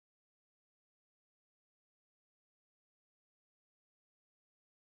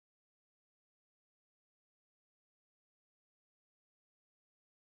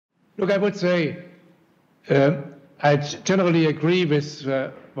Look, I would say I generally agree with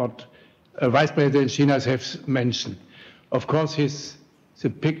what Vice President Chinas has mentioned. Of course, the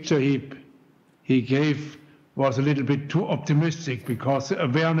picture he gave was a little bit too optimistic, because the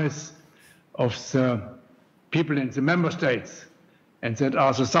awareness of the people in the member states, and that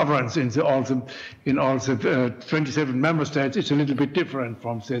are the sovereigns in all the 27 member states, is a little bit different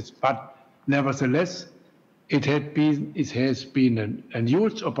from this. But nevertheless, it has been a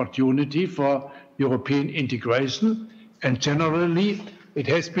huge opportunity for European integration, and generally it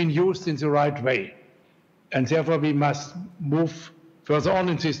has been used in the right way. And therefore we must move further on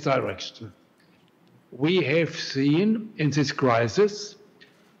in this direction. We have seen in this crisis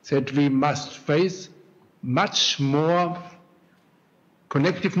that we must face much more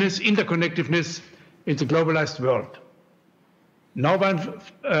interconnectedness in the globalized world. No one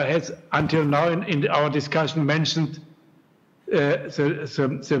has until now in our discussion mentioned the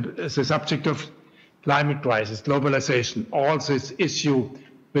subject of climate crisis, globalization, all these issues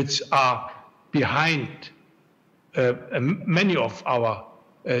which are behind many of our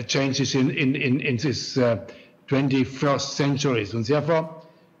changes in this 21st century. And therefore,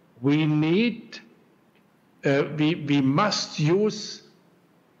 we must use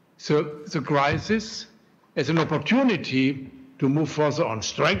the crisis as an opportunity to move further on,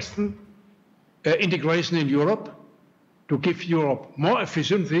 strengthen integration in Europe, to give Europe more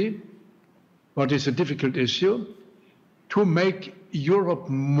efficiency, what is a difficult issue, to make Europe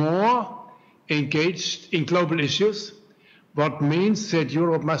more engaged in global issues, what means that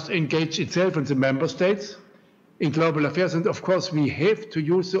Europe must engage itself and the member states in global affairs. And of course, we have to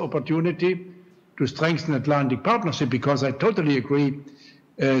use the opportunity to strengthen Atlantic Partnership, because I totally agree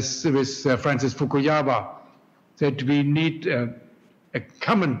with Francis Fukuyama that we need a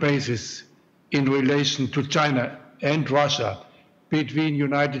common basis in relation to China and Russia between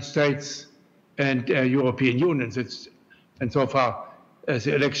United States and European Union. And so far,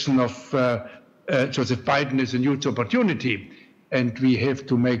 the election of Joseph Biden is a huge opportunity. And we have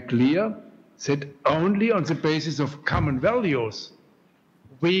to make clear that only on the basis of common values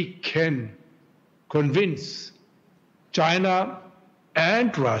we can convince China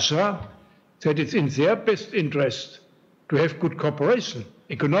and Russia that it's in their best interest to have good cooperation,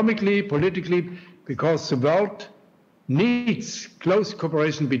 economically, politically, because the world needs close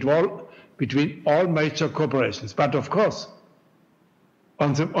cooperation between all major corporations. But of course,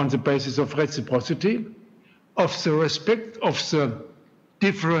 on the basis of reciprocity, of the respect of the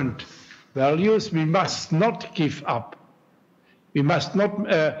different values, we must not give up. We must not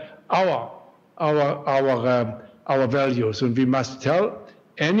our values, and we must tell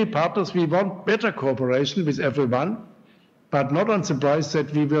any partners we want better cooperation with everyone, but not on the price that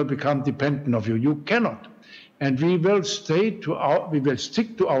we will become dependent of you. You cannot. And we will stick to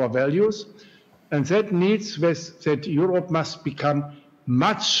our values, and that means that Europe must become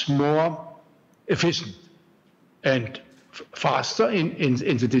much more efficient and faster in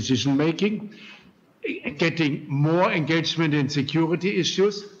the decision making, getting more engagement in security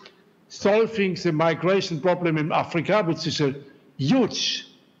issues, solving the migration problem in Africa, which is a huge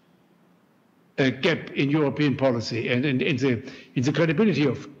gap in European policy and in the credibility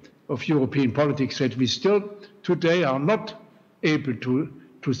of European politics, that we still today are not able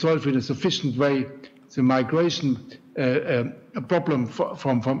to solve in a sufficient way the migration problem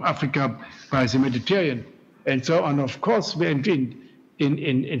from Africa by the Mediterranean and so on. Of course,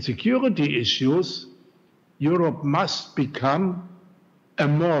 in security issues, Europe must become a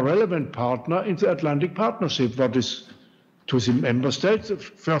more relevant partner in the Atlantic Partnership. What is to the member states,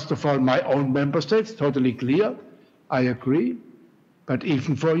 first of all, my own member states, totally clear, I agree, but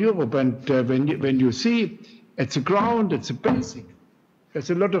even for Europe. And when you see at the ground, it's a basic, there's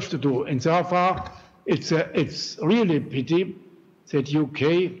a lot to do. And so far, it's really a pity that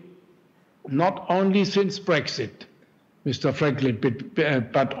UK, not only since Brexit, Mr. Franklin,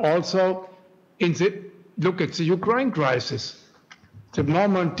 but also look at the Ukraine crisis, the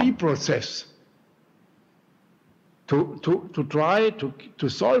Normandy process, to try to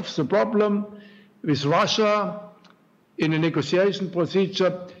solve the problem with Russia in a negotiation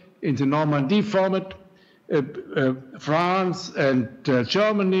procedure in the Normandy format, France and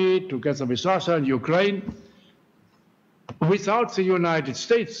Germany together with Russia and Ukraine, without the United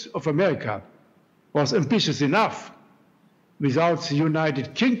States of America, was ambitious enough, without the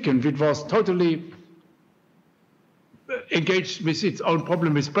United Kingdom, which was totally engaged with its own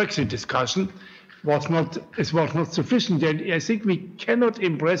problem with Brexit discussion, was not sufficient. And I think we cannot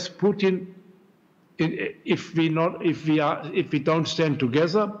impress Putin if we don't stand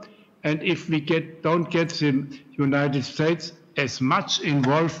together, and if we don't get the United States as much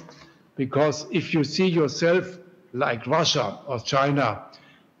involved because if you see yourself like Russia or China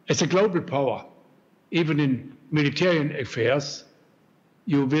as a global power, even in military affairs,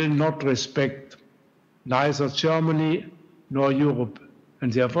 you will not respect neither Germany nor Europe.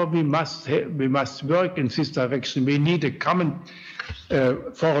 And therefore, we must work in this direction. We need a common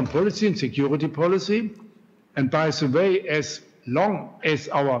foreign policy and security policy. And by the way, as long as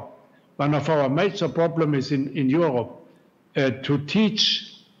one of our major problems is in Europe, to teach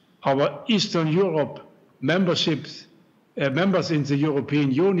our Eastern Europe members in the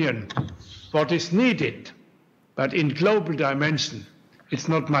European Union what is needed, but in global dimension, it's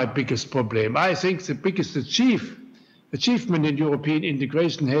not my biggest problem. I think the biggest achievement in European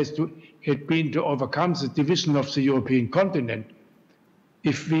integration had been to overcome the division of the European continent.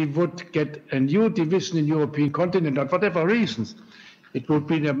 If we would get a new division in the European continent, for whatever reasons, it would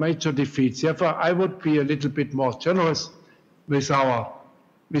be a major defeat. Therefore, I would be a little bit more generous with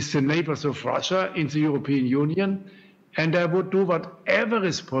the neighbors of Russia in the European Union, and I would do whatever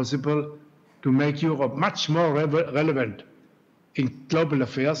is possible to make Europe much more relevant in global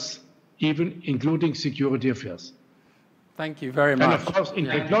affairs, even including security affairs. Thank you very much. And of course, in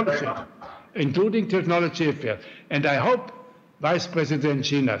technology, including technology affairs. And I hope Vice President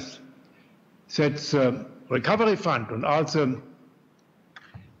Chinas that the recovery fund and also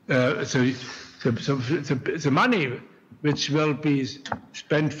the money which will be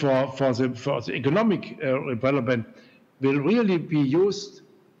spent for the economic development will really be used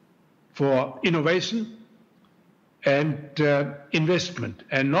for innovation and investment,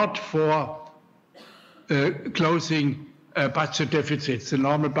 and not for closing budget deficits, the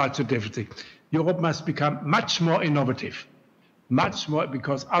normal budget deficit. Europe must become much more innovative, much more,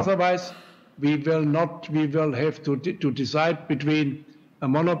 because otherwise we will have to decide between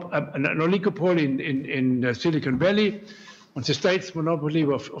an oligopoly in Silicon Valley and the state's monopoly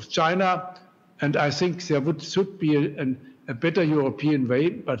of China. And I think there should be a better European way,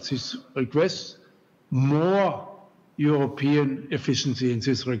 but this requests more European efficiency in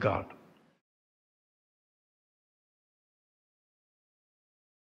this regard.